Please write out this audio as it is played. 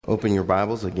Open your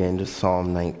Bibles again to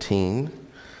Psalm 19.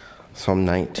 Psalm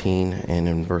 19 and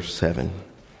in verse 7.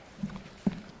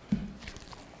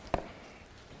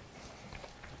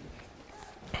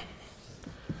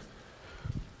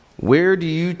 Where do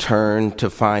you turn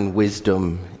to find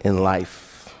wisdom in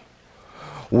life?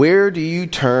 Where do you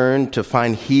turn to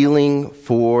find healing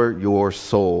for your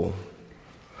soul?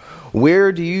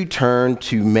 Where do you turn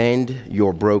to mend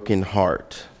your broken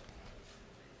heart?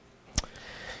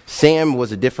 Sam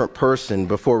was a different person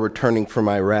before returning from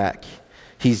Iraq.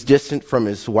 He's distant from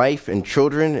his wife and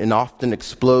children and often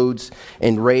explodes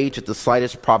in rage at the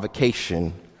slightest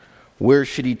provocation. Where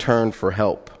should he turn for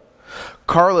help?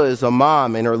 Carla is a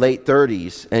mom in her late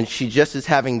 30s, and she just is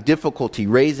having difficulty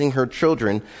raising her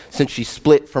children since she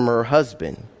split from her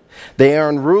husband. They are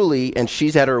unruly, and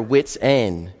she's at her wit's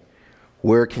end.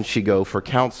 Where can she go for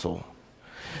counsel?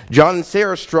 John and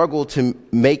Sarah struggle to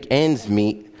make ends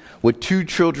meet with 2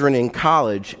 children in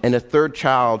college and a 3rd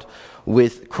child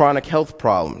with chronic health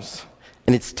problems,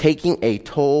 and it's taking a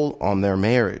toll on their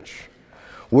marriage.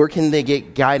 Where can they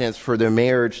get guidance for their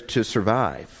marriage to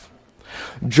survive?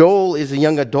 Joel is a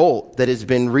young adult that has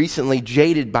been recently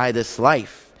jaded by this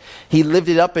life. He lived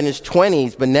it up in his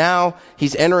 20s, but now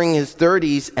he's entering his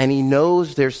 30s, and he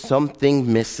knows there's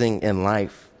something missing in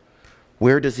life.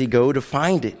 Where does he go to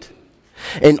find it?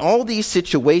 In all these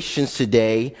situations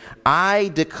today,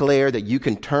 I declare that you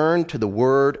can turn to the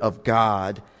Word of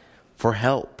God for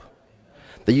help.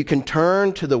 That you can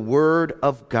turn to the Word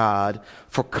of God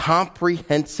for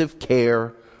comprehensive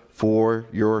care for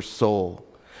your soul.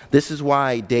 This is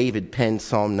why David penned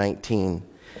Psalm 19.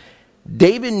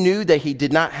 David knew that he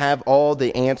did not have all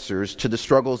the answers to the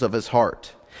struggles of his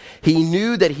heart. He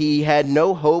knew that he had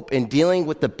no hope in dealing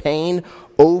with the pain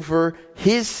over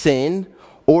his sin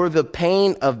or the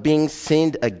pain of being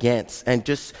sinned against and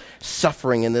just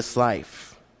suffering in this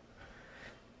life.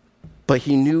 But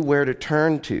he knew where to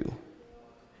turn to.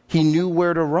 He knew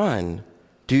where to run.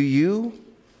 Do you?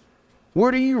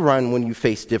 Where do you run when you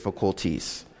face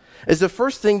difficulties? Is the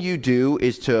first thing you do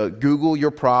is to Google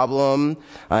your problem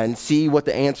and see what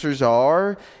the answers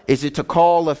are? Is it to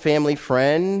call a family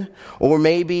friend? Or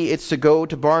maybe it's to go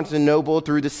to Barnes & Noble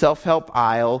through the self-help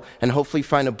aisle and hopefully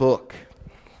find a book?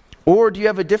 Or do you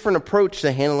have a different approach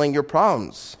to handling your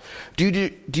problems?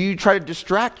 Do you try to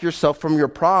distract yourself from your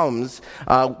problems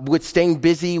with staying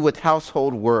busy with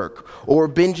household work or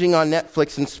binging on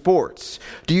Netflix and sports?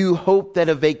 Do you hope that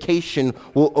a vacation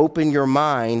will open your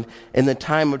mind and the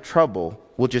time of trouble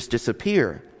will just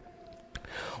disappear?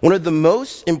 One of the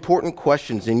most important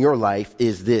questions in your life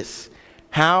is this: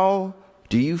 how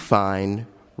do you find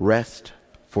rest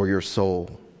for your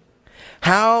soul?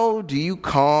 How do you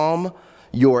calm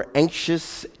your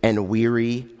anxious and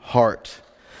weary heart?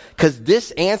 Because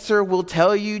this answer will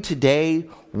tell you today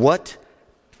what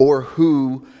or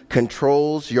who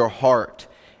controls your heart.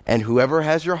 And whoever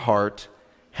has your heart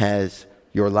has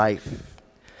your life.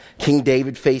 King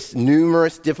David faced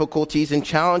numerous difficulties and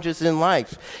challenges in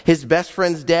life. His best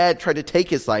friend's dad tried to take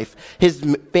his life. His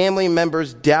family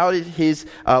members doubted his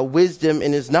wisdom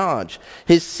and his knowledge.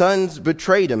 His sons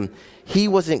betrayed him. He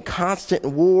was in constant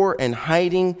war and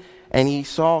hiding, and he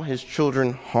saw his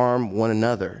children harm one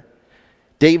another.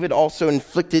 David also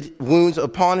inflicted wounds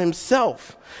upon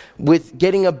himself with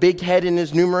getting a big head in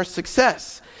his numerous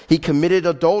success. He committed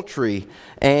adultery,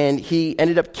 and he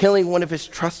ended up killing one of his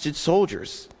trusted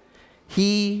soldiers.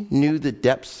 He knew the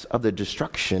depths of the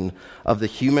destruction of the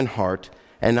human heart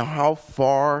and how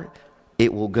far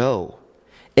it will go.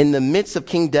 In the midst of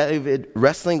King David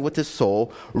wrestling with his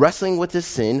soul, wrestling with his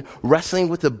sin, wrestling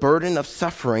with the burden of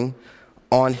suffering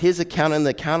on his account and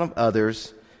the account of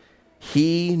others,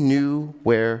 he knew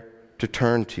where to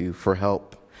turn to for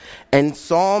help. And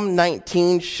Psalm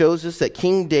 19 shows us that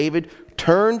King David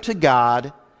turned to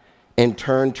God and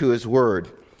turned to his word.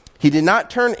 He did not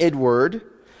turn inward.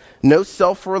 No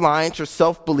self-reliance or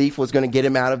self-belief was going to get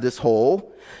him out of this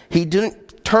hole. He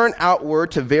didn't turn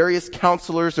outward to various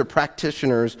counselors or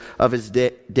practitioners of his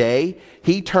day.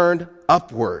 He turned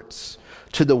upwards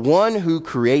to the one who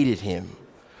created him,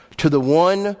 to the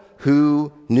one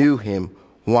who knew him.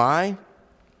 Why?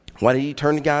 Why did he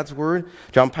turn to God's word?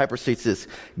 John Piper states this: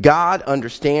 God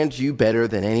understands you better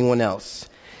than anyone else.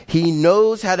 He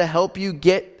knows how to help you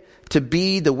get to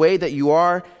be the way that you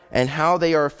are and how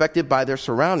they are affected by their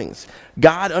surroundings.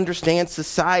 God understands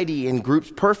society and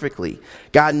groups perfectly.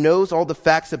 God knows all the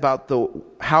facts about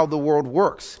how the world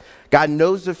works. God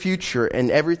knows the future and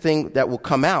everything that will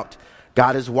come out.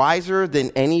 God is wiser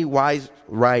than any wise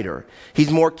writer. He's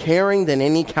more caring than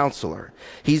any counselor.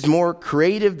 He's more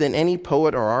creative than any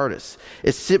poet or artist.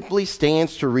 It simply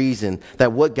stands to reason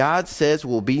that what God says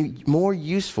will be more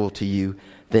useful to you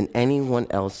than anyone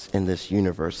else in this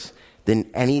universe, than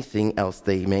anything else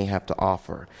they may have to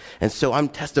offer. And so I'm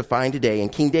testifying today,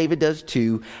 and King David does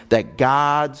too, that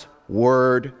God's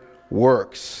word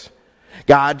works.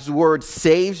 God's word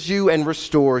saves you and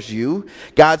restores you.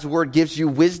 God's word gives you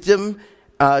wisdom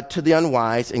to the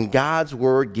unwise, and God's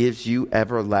word gives you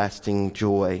everlasting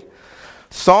joy.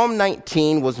 Psalm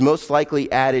 19 was most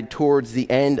likely added towards the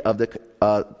end of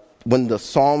when the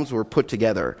Psalms were put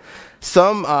together.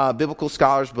 Some biblical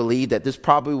scholars believe that this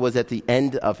probably was at the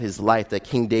end of his life that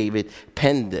King David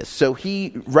penned this. So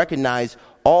he recognized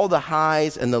all the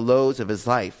highs and the lows of his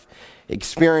life,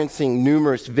 experiencing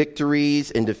numerous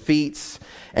victories and defeats,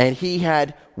 and he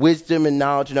had wisdom and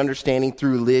knowledge and understanding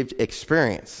through lived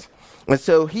experience. And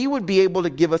so he would be able to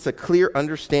give us a clear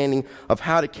understanding of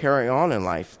how to carry on in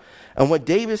life. And what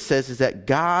David says is that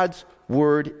God's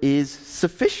word is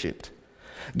sufficient.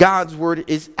 God's word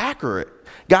is accurate.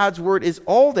 God's word is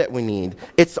all that we need.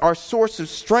 It's our source of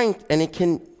strength, and it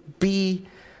can be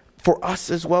for us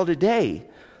as well today.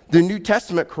 The New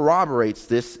Testament corroborates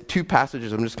this. Two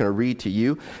passages I'm just going to read to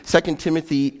you. 2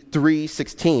 Timothy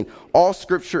 3:16. All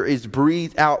scripture is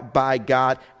breathed out by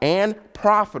God and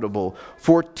profitable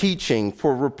for teaching,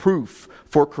 for reproof,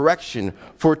 for correction,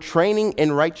 for training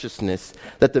in righteousness,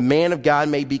 that the man of God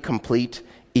may be complete,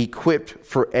 equipped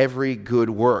for every good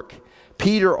work.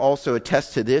 Peter also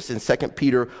attests to this in 2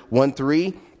 Peter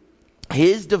 1:3.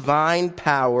 His divine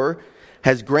power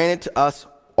has granted to us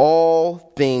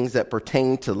all things that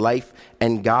pertain to life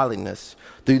and godliness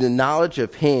through the knowledge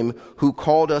of him who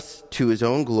called us to his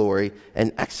own glory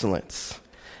and excellence.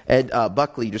 Ed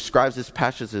Buckley describes this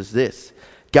passage as this: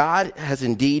 God has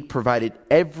indeed provided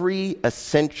every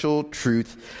essential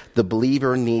truth the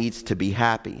believer needs to be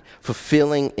happy,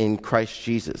 fulfilling in Christ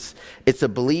Jesus. It's a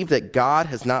belief that God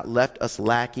has not left us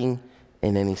lacking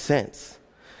in any sense.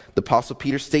 The Apostle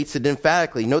Peter states it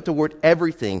emphatically. Note the word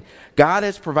everything. God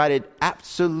has provided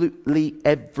absolutely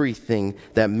everything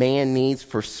that man needs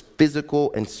for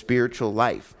physical and spiritual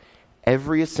life.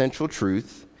 Every essential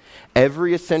truth,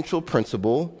 every essential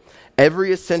principle,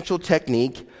 every essential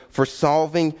technique for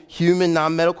solving human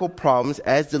non-medical problems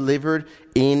as delivered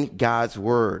in God's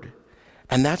word.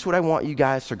 And that's what I want you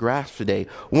guys to grasp today.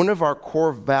 One of our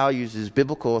core values is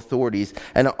biblical authorities,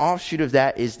 and an offshoot of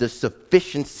that is the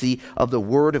sufficiency of the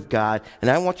Word of God. And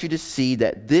I want you to see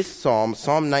that this Psalm,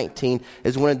 Psalm 19,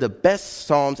 is one of the best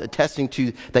Psalms attesting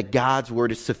to that God's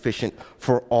Word is sufficient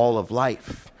for all of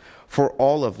life. For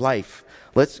all of life.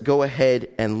 Let's go ahead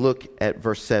and look at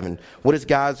verse 7.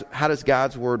 How does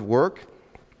God's Word work?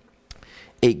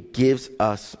 It gives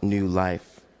us new life.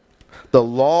 The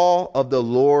law of the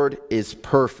Lord is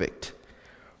perfect,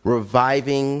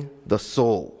 reviving the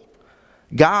soul.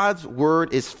 God's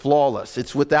word is flawless.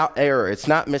 It's without error. It's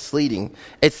not misleading.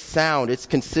 It's sound. It's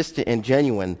consistent and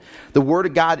genuine. The word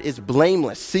of God is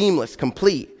blameless, seamless,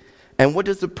 complete. And what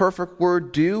does the perfect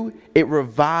word do? It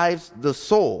revives the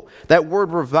soul. That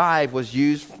word revive was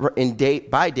used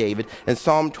by David in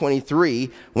Psalm 23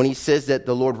 when he says that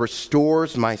the Lord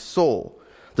restores my soul.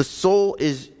 The soul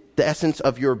is the essence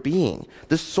of your being.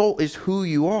 The soul is who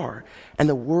you are, and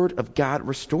the word of God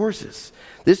restores us.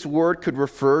 This word could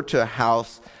refer to a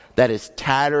house that is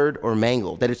tattered or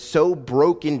mangled, that is so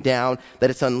broken down that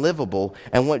it's unlivable.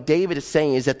 And what David is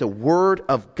saying is that the word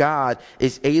of God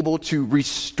is able to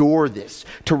restore this,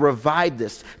 to revive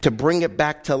this, to bring it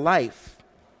back to life.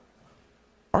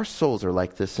 Our souls are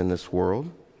like this in this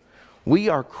world. We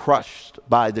are crushed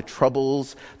by the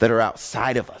troubles that are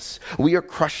outside of us. We are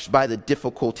crushed by the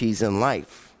difficulties in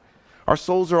life. Our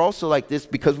souls are also like this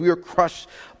because we are crushed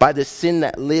by the sin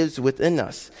that lives within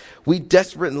us. We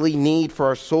desperately need for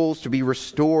our souls to be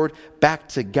restored back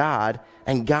to God,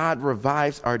 and God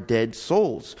revives our dead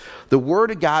souls. The Word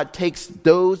of God takes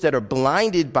those that are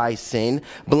blinded by sin,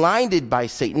 blinded by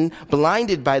Satan,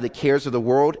 blinded by the cares of the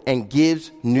world, and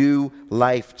gives new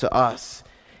life to us.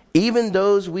 Even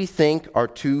those we think are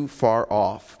too far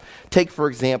off. Take, for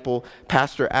example,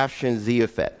 Pastor Afshin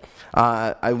Ziafet.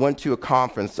 I went to a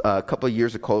conference a couple of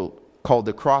years ago called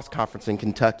the Cross Conference in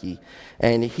Kentucky,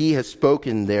 and he has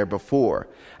spoken there before.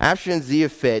 Afshin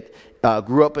Ziafet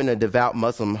grew up in a devout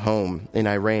Muslim home in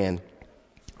Iran,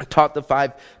 taught the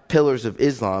 5 pillars of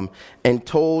Islam, and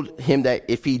told him that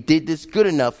if he did this good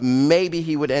enough, maybe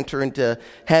he would enter into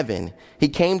heaven. He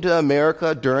came to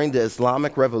America during the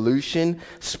Islamic Revolution,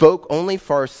 spoke only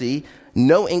Farsi,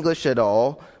 no English at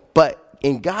all, but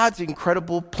in God's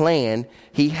incredible plan,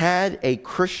 he had a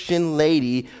Christian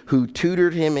lady who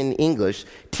tutored him in English,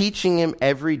 teaching him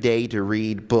every day to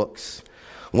read books.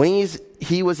 When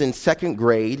he was in second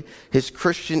grade, his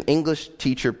Christian English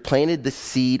teacher planted the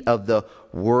seed of the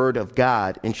Word of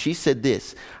God. And she said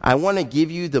this, "I want to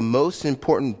give you the most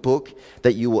important book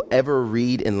that you will ever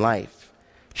read in life."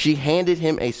 She handed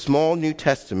him a small New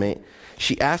Testament.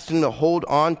 She asked him to hold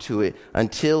on to it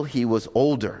until he was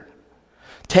older.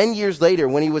 10 years later,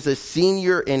 when he was a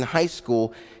senior in high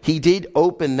school, he did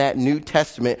open that New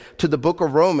Testament to the book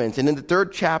of Romans. And in the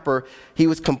third chapter, he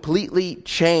was completely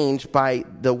changed by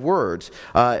the words.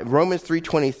 Romans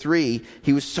 3:23,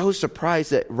 he was so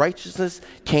surprised that righteousness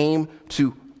came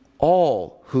to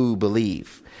all who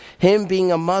believe. Him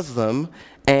being a Muslim,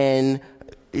 and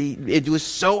it was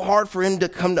so hard for him to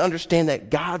come to understand that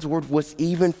God's word was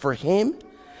even for him.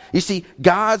 You see,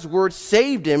 God's word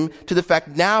saved him to the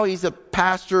fact now he's a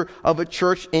pastor of a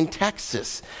church in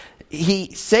Texas.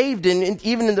 He saved him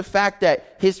even in the fact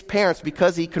that his parents,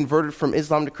 because he converted from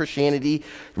Islam to Christianity,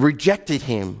 rejected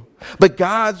him. But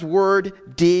God's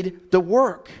word did the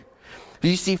work.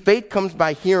 You see, faith comes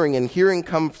by hearing, and hearing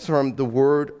comes from the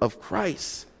word of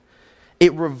Christ.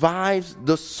 It revives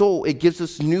the soul. It gives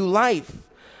us new life.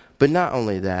 But not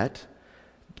only that,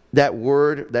 that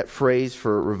word, that phrase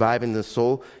for reviving the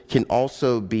soul can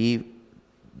also be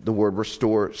the word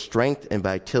restore strength and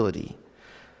vitality.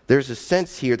 There's a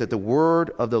sense here that the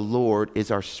word of the Lord is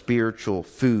our spiritual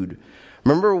food.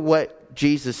 Remember what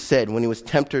Jesus said when he was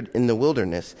tempted in the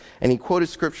wilderness, and he quoted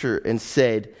scripture and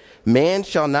said, "Man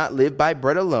shall not live by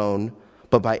bread alone,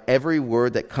 but by every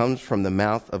word that comes from the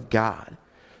mouth of God."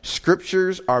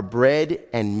 Scriptures are bread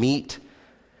and meat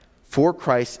for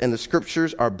Christ, and the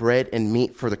scriptures are bread and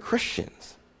meat for the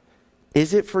Christians.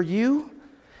 Is it for you?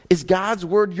 Is God's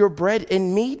word your bread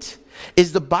and meat?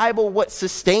 Is the Bible what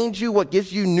sustains you, what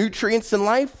gives you nutrients in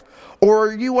life? Or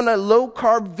are you on a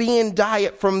low-carb vegan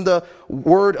diet from the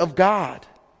word of God?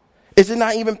 Is it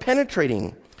not even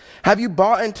penetrating? Have you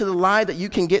bought into the lie that you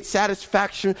can get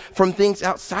satisfaction from things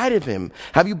outside of him?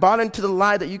 Have you bought into the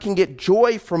lie that you can get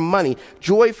joy from money,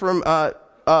 joy from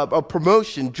a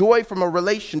promotion, joy from a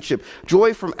relationship,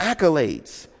 joy from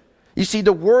accolades? You see,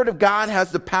 the word of God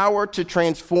has the power to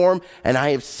transform, and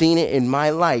I have seen it in my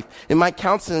life. In my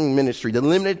counseling ministry, the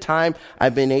limited time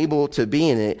I've been able to be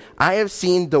in it, I have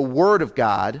seen the word of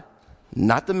God,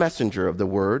 not the messenger of the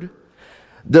word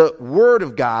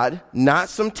of God, not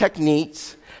some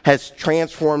techniques, has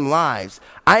transformed lives.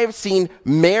 I have seen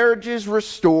marriages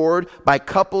restored by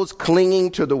couples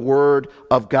clinging to the word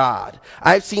of God.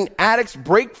 I've seen addicts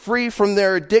break free from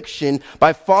their addiction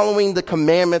by following the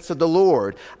commandments of the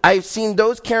Lord. I've seen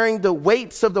those carrying the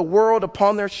weights of the world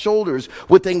upon their shoulders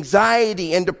with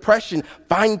anxiety and depression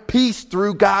find peace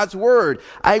through God's word.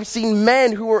 I've seen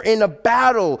men who are in a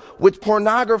battle with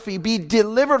pornography be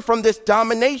delivered from this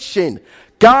domination.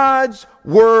 God's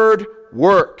word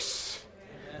works.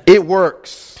 It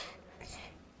works.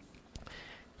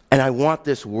 And I want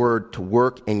this word to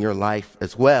work in your life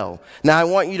as well. Now, I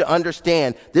want you to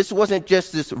understand, this wasn't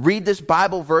just this, read this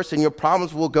Bible verse and your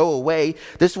problems will go away.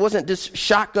 This wasn't this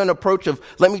shotgun approach of,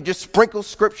 let me just sprinkle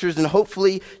scriptures and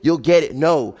hopefully you'll get it.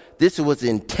 No, this was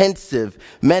intensive,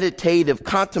 meditative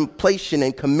contemplation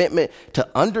and commitment to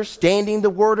understanding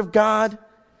the word of God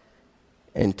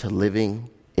and to living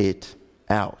it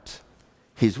out.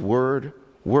 His word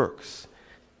works.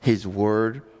 His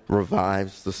word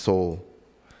revives the soul.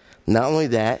 Not only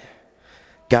that,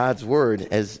 God's word,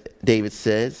 as David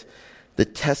says,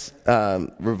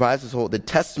 revives the soul. The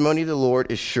testimony of the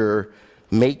Lord is sure,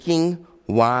 making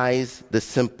wise the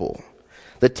simple.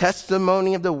 The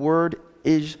testimony of the word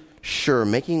is sure,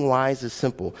 making wise the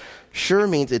simple. Sure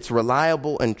means it's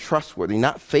reliable and trustworthy,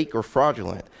 not fake or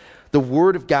fraudulent. The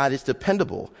word of God is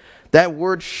dependable. That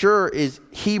word sure is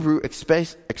Hebrew,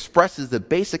 expresses the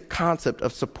basic concept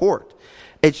of support.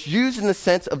 It's used in the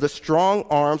sense of the strong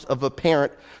arms of a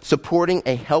parent supporting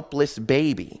a helpless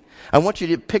baby. I want you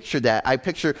to picture that. I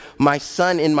picture my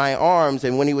son in my arms,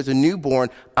 and when he was a newborn,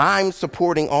 I'm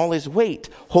supporting all his weight,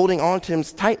 holding on to him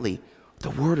tightly.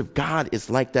 The word of God is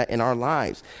like that in our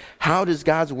lives. How does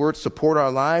God's word support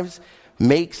our lives?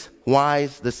 Makes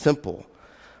wise the simple.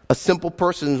 A simple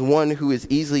person is one who is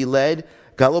easily led,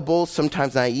 gullible,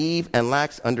 sometimes naive, and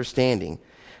lacks understanding.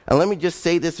 And let me just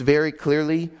say this very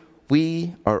clearly.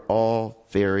 We are all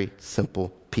very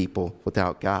simple people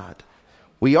without God.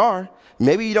 We are.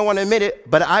 maybe you don't want to admit it,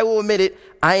 but I will admit it.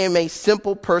 I am a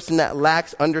simple person that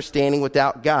lacks understanding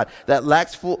without God, that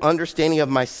lacks full understanding of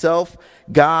myself,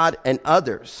 God, and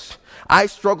others. I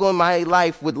struggle in my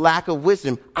life with lack of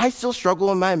wisdom. I still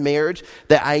struggle in my marriage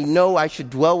that I know I should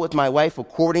dwell with my wife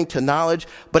according to knowledge,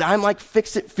 but I'm like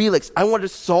Fix-It Felix. I want to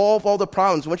solve all the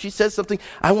problems. When she says something,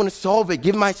 I want to solve it,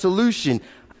 give my solution.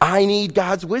 I need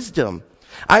God's wisdom.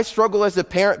 I struggle as a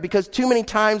parent because too many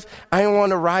times I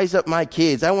want to rise up my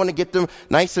kids. I want to get them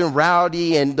nice and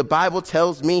rowdy, and the Bible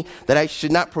tells me that I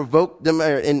should not provoke them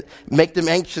and make them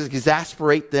anxious,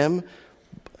 exasperate them.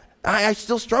 I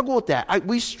still struggle with that.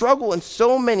 We struggle in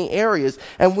so many areas,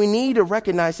 and we need to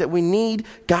recognize that we need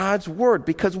God's word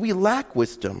because we lack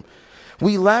wisdom.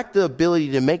 We lack the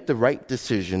ability to make the right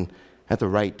decision at the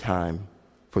right time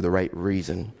for the right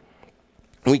reason.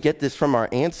 We get this from our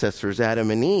ancestors, Adam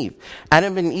and Eve.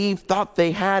 Adam and Eve thought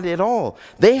they had it all.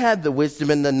 They had the wisdom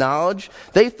and the knowledge.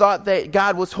 They thought that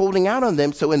God was holding out on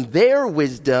them. So in their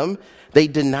wisdom, they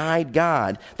denied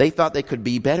God. They thought they could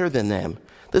be better than them.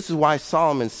 This is why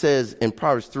Solomon says in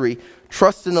Proverbs 3,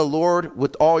 trust in the Lord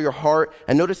with all your heart.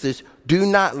 And notice this, do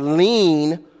not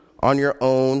lean on your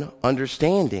own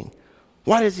understanding.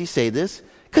 Why does he say this?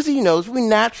 Because he knows we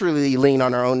naturally lean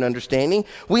on our own understanding.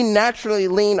 We naturally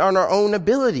lean on our own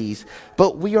abilities.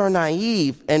 But we are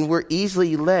naive and we're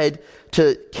easily led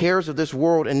to cares of this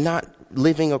world and not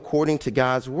living according to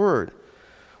God's word.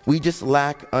 We just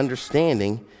lack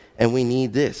understanding, and we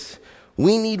need this.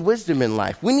 We need wisdom in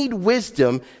life. We need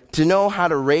wisdom to know how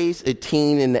to raise a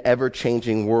teen in the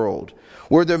ever-changing world,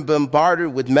 where they're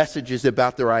bombarded with messages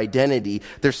about their identity,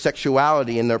 their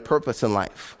sexuality, and their purpose in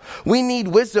life. We need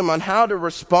wisdom on how to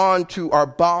respond to our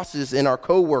bosses and our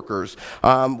coworkers,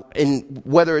 in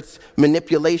whether it's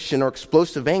manipulation or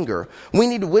explosive anger. We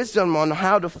need wisdom on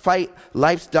how to fight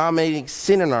life's dominating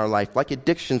sin in our life, like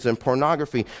addictions and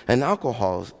pornography and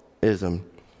alcoholism.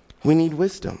 We need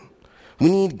wisdom. We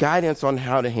need guidance on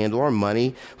how to handle our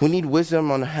money. We need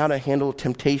wisdom on how to handle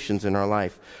temptations in our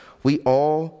life. We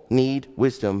all need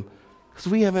wisdom because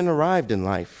we haven't arrived in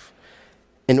life.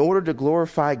 In order to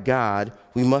glorify God,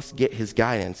 we must get his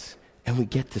guidance, and we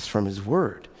get this from his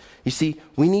word. You see,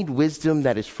 we need wisdom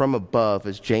that is from above,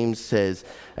 as James says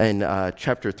in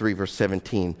chapter 3, verse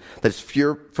 17. That is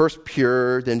first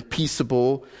pure, then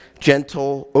peaceable,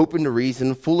 gentle, open to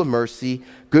reason, full of mercy,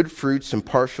 good fruits,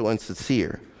 impartial and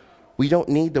sincere. We don't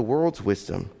need the world's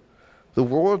wisdom. The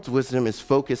world's wisdom is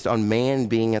focused on man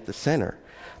being at the center.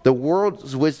 The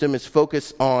world's wisdom is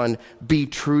focused on be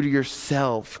true to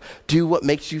yourself. Do what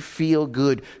makes you feel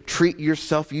good. Treat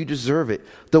yourself. You deserve it.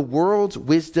 The world's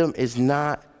wisdom is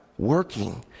not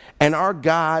working. And our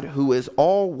God, who is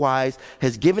all wise,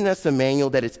 has given us a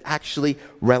manual that is actually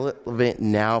relevant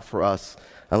now for us.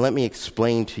 And let me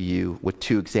explain to you with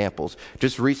two examples.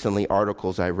 Just recently,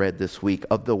 articles I read this week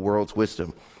of the world's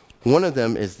wisdom. One of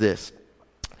them is this.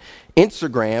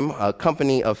 Instagram, a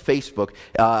company of Facebook,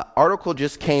 article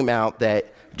just came out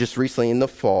that just recently in the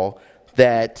fall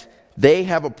that they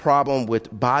have a problem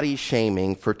with body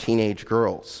shaming for teenage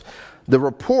girls. The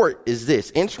report is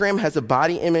this. Instagram has a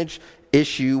body image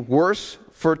issue worse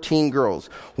for teen girls.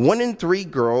 1 in 3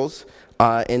 girls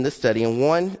in the study, and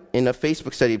one in a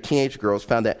Facebook study of teenage girls,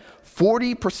 found that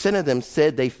 40% of them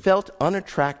said they felt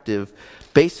unattractive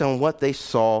based on what they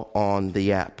saw on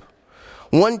the app.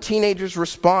 One teenager's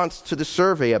response to the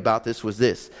survey about this was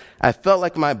this. I felt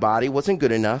like my body wasn't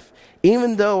good enough.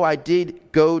 Even though I did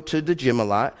go to the gym a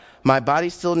lot, my body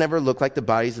still never looked like the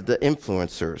bodies of the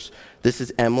influencers. This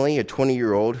is Emily, a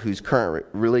 20-year-old who's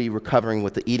currently recovering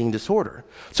with the eating disorder.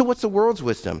 So what's the world's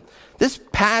wisdom? This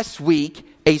past week,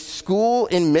 a school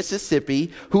in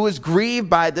Mississippi who was grieved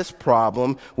by this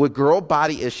problem with girl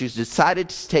body issues decided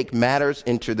to take matters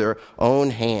into their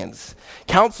own hands.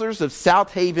 Counselors of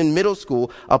South Haven Middle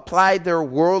School applied their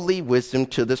worldly wisdom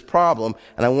to this problem,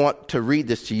 and I want to read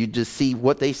this to you to see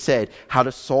what they said, how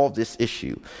to solve this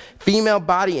issue. Female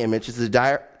body image is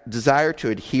a desire to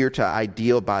adhere to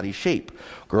ideal body shape.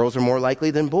 Girls are more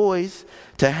likely than boys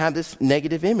to have this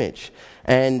negative image,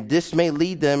 and this may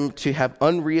lead them to have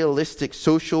unrealistic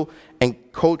social and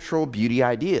cultural beauty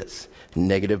ideas.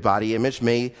 Negative body image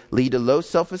may lead to low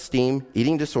self-esteem,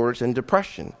 eating disorders, and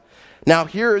depression. Now,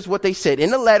 here is what they said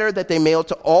in a letter that they mailed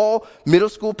to all middle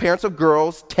school parents of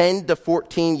girls 10 to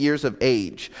 14 years of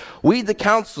age. We, the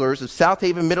counselors of South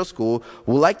Haven Middle School,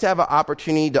 would like to have an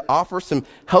opportunity to offer some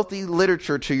healthy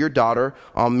literature to your daughter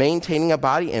on maintaining a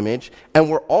body image, and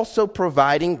we're also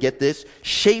providing, get this,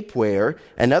 shapewear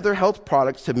and other health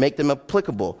products to make them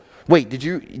applicable. Wait, did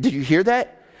you hear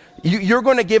that? You're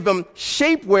going to give them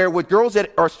shapewear with girls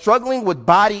that are struggling with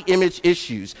body image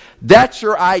issues. That's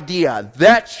your idea.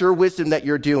 That's your wisdom that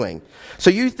you're doing. So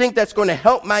you think that's going to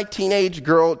help my teenage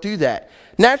girl do that.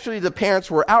 Naturally, the parents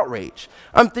were outraged.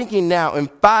 I'm thinking now, in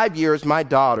 5 years, my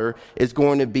daughter is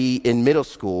going to be in middle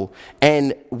school.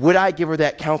 And would I give her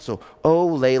that counsel? Oh,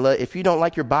 Layla, if you don't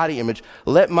like your body image,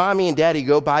 let mommy and daddy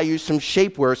go buy you some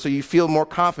shapewear so you feel more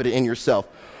confident in yourself.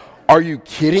 Are you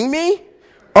kidding me?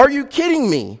 Are you kidding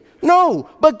me? No,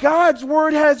 but God's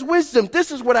word has wisdom. This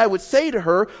is what I would say to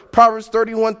her. Proverbs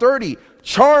 31:30.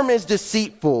 Charm is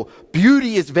deceitful,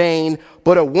 beauty is vain,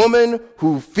 but a woman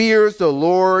who fears the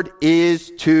Lord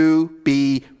is to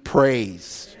be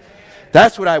praised.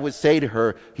 That's what I would say to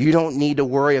her. You don't need to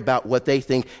worry about what they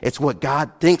think. It's what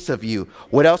God thinks of you.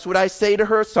 What else would I say to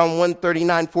her? Psalm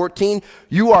 139:14.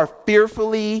 You are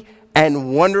fearfully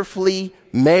and wonderfully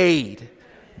made.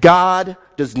 God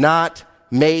does not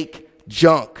make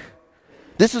junk.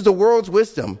 This is the world's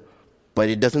wisdom, but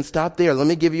it doesn't stop there. Let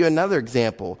me give you another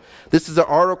example. This is an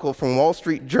article from Wall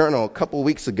Street Journal a couple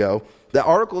weeks ago. The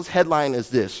article's headline is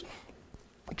this: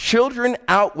 Children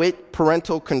outwit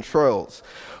parental controls.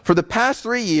 For the past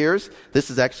 3 years, this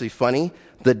is actually funny,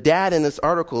 the dad in this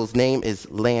article's name is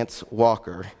Lance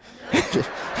Walker.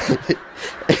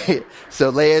 So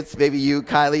Lance, maybe you,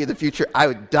 Kylie, in the future, I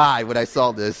would die when I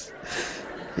saw this.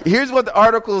 Here's what the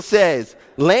article says.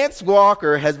 Lance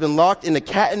Walker has been locked in a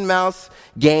cat and mouse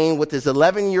game with his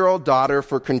 11-year-old daughter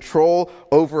for control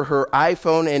over her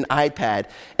iPhone and iPad.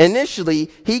 Initially,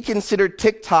 he considered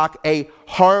TikTok a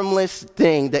harmless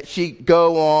thing that she'd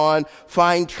go on,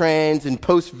 find trends, and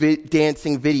post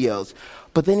dancing videos.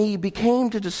 But then he became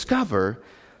to discover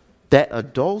that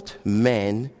adult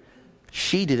men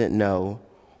she didn't know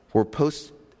were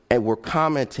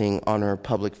commenting on her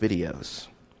public videos.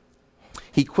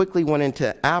 He quickly went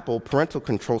into Apple parental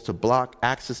controls to block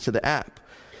access to the app.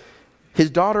 His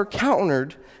daughter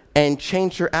countered and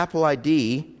changed her Apple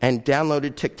ID and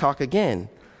downloaded TikTok again.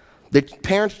 The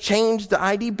parents changed the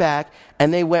ID back,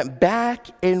 and they went back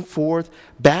and forth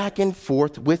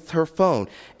with her phone.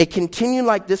 It continued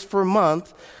like this for a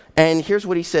month, and here's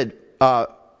what he said.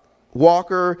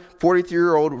 Walker,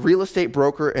 43-year-old real estate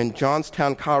broker in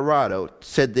Johnstown, Colorado,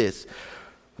 said this: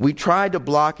 We tried to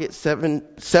block it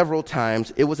several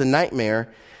times. It was a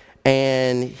nightmare.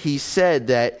 And he said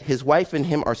that his wife and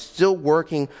him are still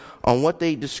working on what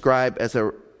they describe as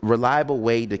a reliable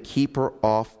way to keep her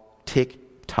off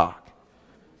TikTok.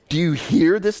 Do you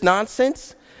hear this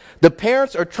nonsense? The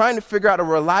parents are trying to figure out a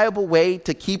reliable way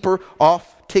to keep her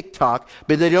off TikTok,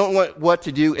 but they don't know what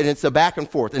to do, and it's a back and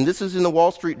forth. And this is in the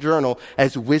Wall Street Journal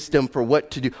as wisdom for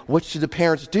what to do. What should the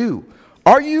parents do?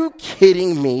 Are you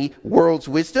kidding me? World's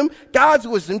wisdom? God's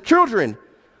wisdom. Children,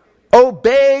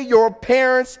 obey your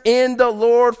parents in the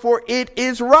Lord, for it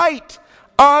is right.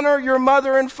 Honor your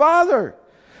mother and father.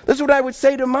 This is what I would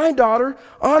say to my daughter.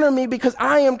 Honor me because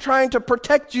I am trying to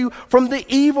protect you from the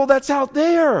evil that's out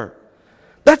there.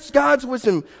 That's God's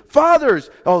wisdom.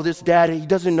 Fathers, oh, this dad, he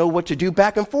doesn't know what to do,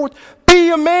 back and forth. Be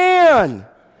a man.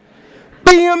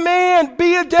 Be a man.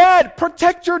 Be a dad.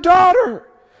 Protect your daughter.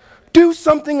 Do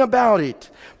something about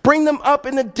it. Bring them up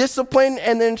in the discipline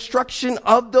and the instruction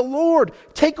of the Lord.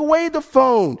 Take away the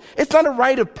phone. It's not a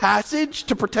rite of passage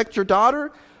to protect your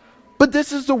daughter, but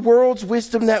this is the world's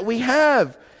wisdom that we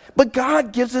have. But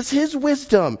God gives us his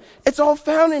wisdom. It's all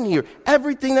found in here.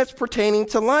 Everything that's pertaining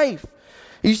to life.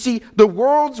 You see, the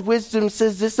world's wisdom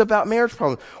says this about marriage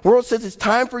problems. The world says it's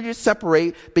time for you to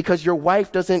separate because your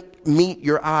wife doesn't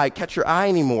catch your eye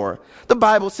anymore. The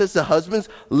Bible says the husbands,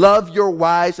 love your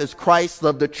wives as Christ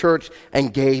loved the church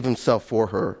and gave himself for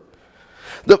her.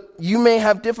 You may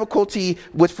have difficulty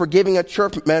with forgiving a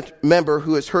church member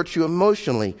who has hurt you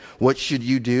emotionally. What should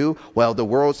you do? Well, the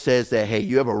world says that, hey,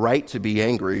 you have a right to be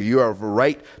angry. You have a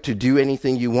right to do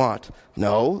anything you want.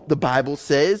 No, the Bible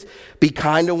says, be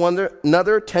kind to one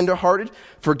another, tenderhearted,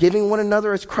 forgiving one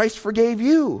another as Christ forgave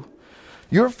you.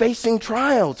 You're facing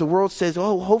trials. The world says,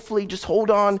 oh, hopefully just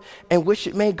hold on and wish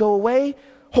it may go away.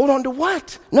 Hold on to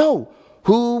what? No.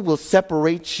 Who will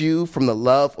separate you from the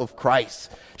love of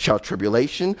Christ? Shall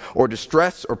tribulation or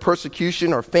distress or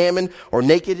persecution or famine or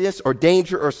nakedness or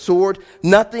danger or sword?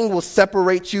 Nothing will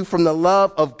separate you from the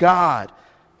love of God.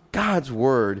 God's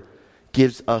word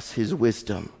gives us his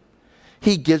wisdom.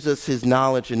 He gives us his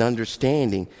knowledge and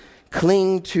understanding.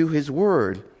 Cling to his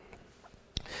word.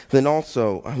 Then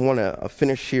also, I want to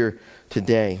finish here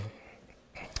today.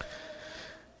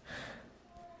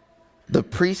 The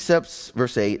precepts,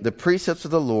 verse 8, the precepts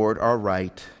of the Lord are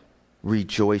right,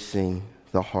 rejoicing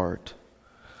the heart.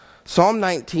 Psalm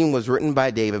 19 was written by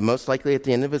David, most likely at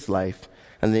the end of his life,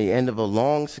 and the end of a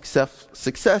long,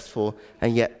 successful,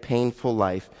 and yet painful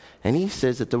life. And he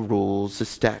says that the rules, the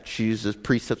statutes, the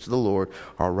precepts of the Lord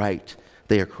are right.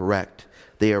 They are correct.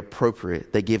 They are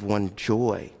appropriate. They give one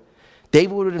joy.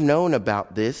 David would have known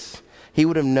about this. He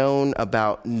would have known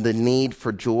about the need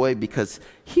for joy because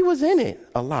he was in it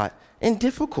a lot, in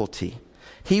difficulty.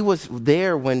 He was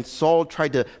there when Saul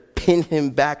tried to pin him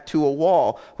back to a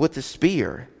wall with a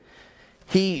spear.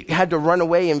 He had to run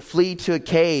away and flee to a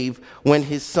cave when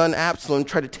his son Absalom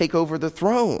tried to take over the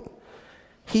throne.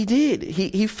 He did.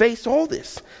 He faced all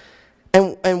this.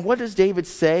 And what does David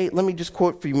say? Let me just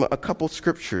quote for you a couple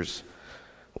scriptures.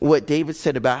 What David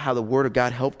said about how the word of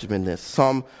God helped him in this.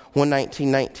 Psalm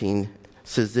 119:19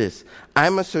 says this, I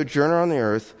am a sojourner on the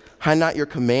earth, hide not your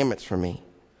commandments from me.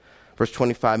 Verse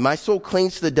 25, my soul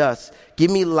clings to the dust.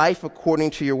 Give me life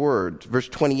according to your word. Verse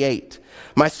 28,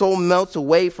 my soul melts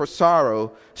away for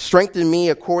sorrow. Strengthen me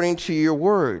according to your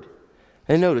word.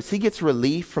 And notice, he gets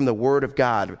relief from the word of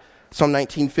God. Psalm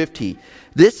 19:50,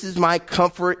 this is my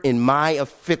comfort in my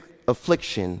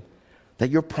affliction, that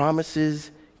your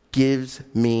promises gives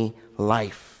me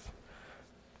life.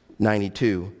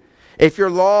 92, if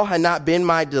your law had not been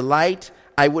my delight,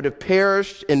 I would have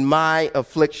perished in my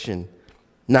affliction.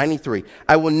 93,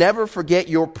 I will never forget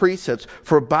your precepts,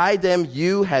 for by them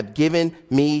you have given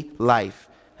me life.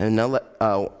 And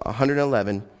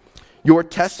 111, your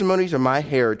testimonies are my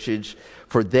heritage,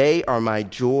 for they are my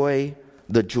joy,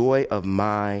 the joy of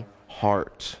my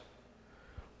heart.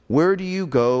 Where do you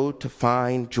go to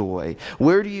find joy?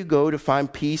 Where do you go to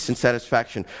find peace and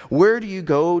satisfaction? Where do you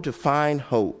go to find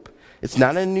hope? It's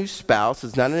not in a new spouse.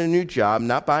 It's not in a new job,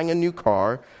 not buying a new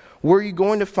car. Where are you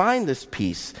going to find this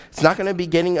peace? It's not going to be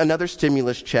getting another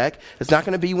stimulus check. It's not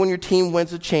going to be when your team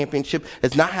wins a championship.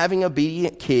 It's not having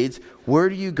obedient kids. Where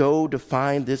do you go to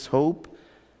find this hope?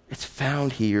 It's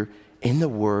found here in the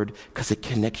Word because it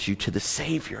connects you to the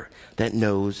Savior that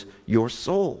knows your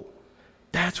soul.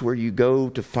 That's where you go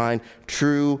to find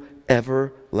true,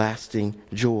 everlasting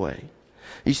joy.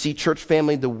 You see, church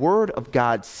family, the Word of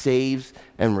God saves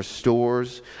and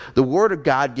restores. The Word of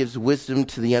God gives wisdom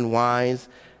to the unwise.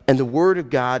 And the Word of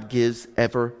God gives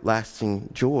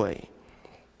everlasting joy.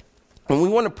 And we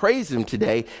want to praise Him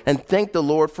today and thank the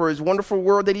Lord for His wonderful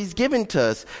Word that He's given to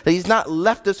us, that He's not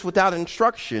left us without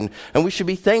instruction. And we should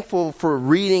be thankful for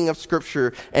reading of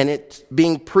Scripture and it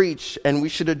being preached, and we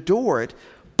should adore it.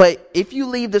 But if you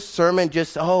leave this sermon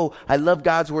just, oh, I love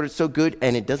God's Word, it's so good,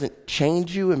 and it doesn't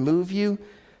change you and move you,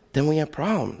 then we have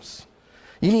problems.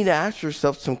 You need to ask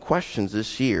yourself some questions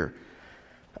this year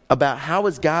about how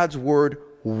is God's Word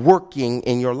working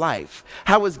in your life?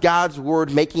 How is God's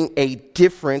Word making a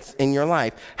difference in your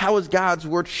life? How is God's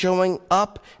Word showing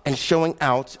up and showing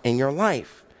out in your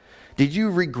life? Did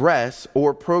you regress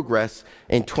or progress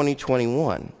in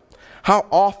 2021? How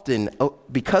often,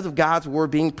 because of God's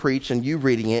Word being preached and you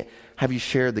reading it, have you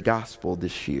shared the gospel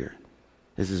this year?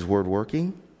 Is His Word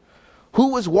working?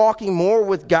 Who is walking more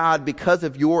with God because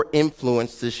of your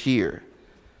influence this year?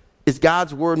 Is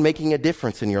God's Word making a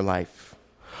difference in your life?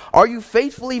 Are you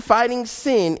faithfully fighting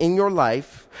sin in your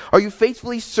life? Are you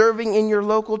faithfully serving in your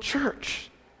local church?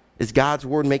 Is God's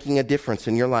Word making a difference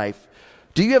in your life?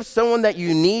 Do you have someone that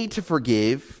you need to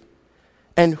forgive?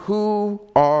 And who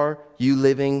are you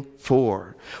living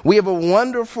for? We have a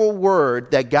wonderful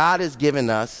Word that God has given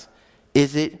us.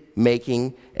 Is it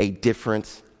making a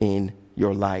difference in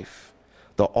your life?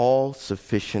 The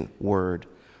all-sufficient Word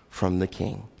from the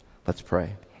King. Let's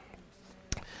pray.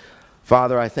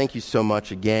 Father, I thank you so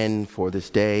much again for this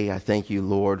day. I thank you,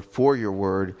 Lord, for your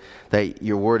word, that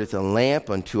your word is a lamp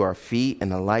unto our feet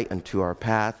and a light unto our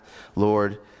path.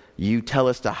 Lord, you tell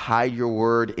us to hide your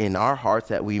word in our hearts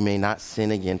that we may not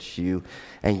sin against you.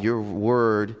 And your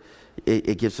word,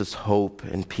 it gives us hope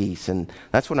and peace. And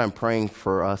that's what I'm praying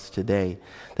for us today,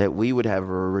 that we would have a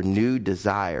renewed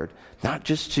desire, not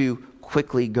just to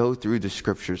quickly go through the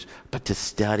scriptures, but to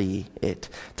study it,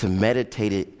 to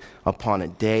meditate it upon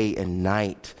it day and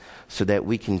night, so that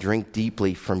we can drink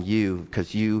deeply from you,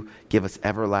 because you give us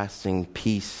everlasting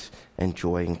peace and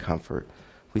joy and comfort.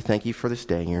 We thank you for this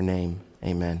day in your name.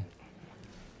 Amen.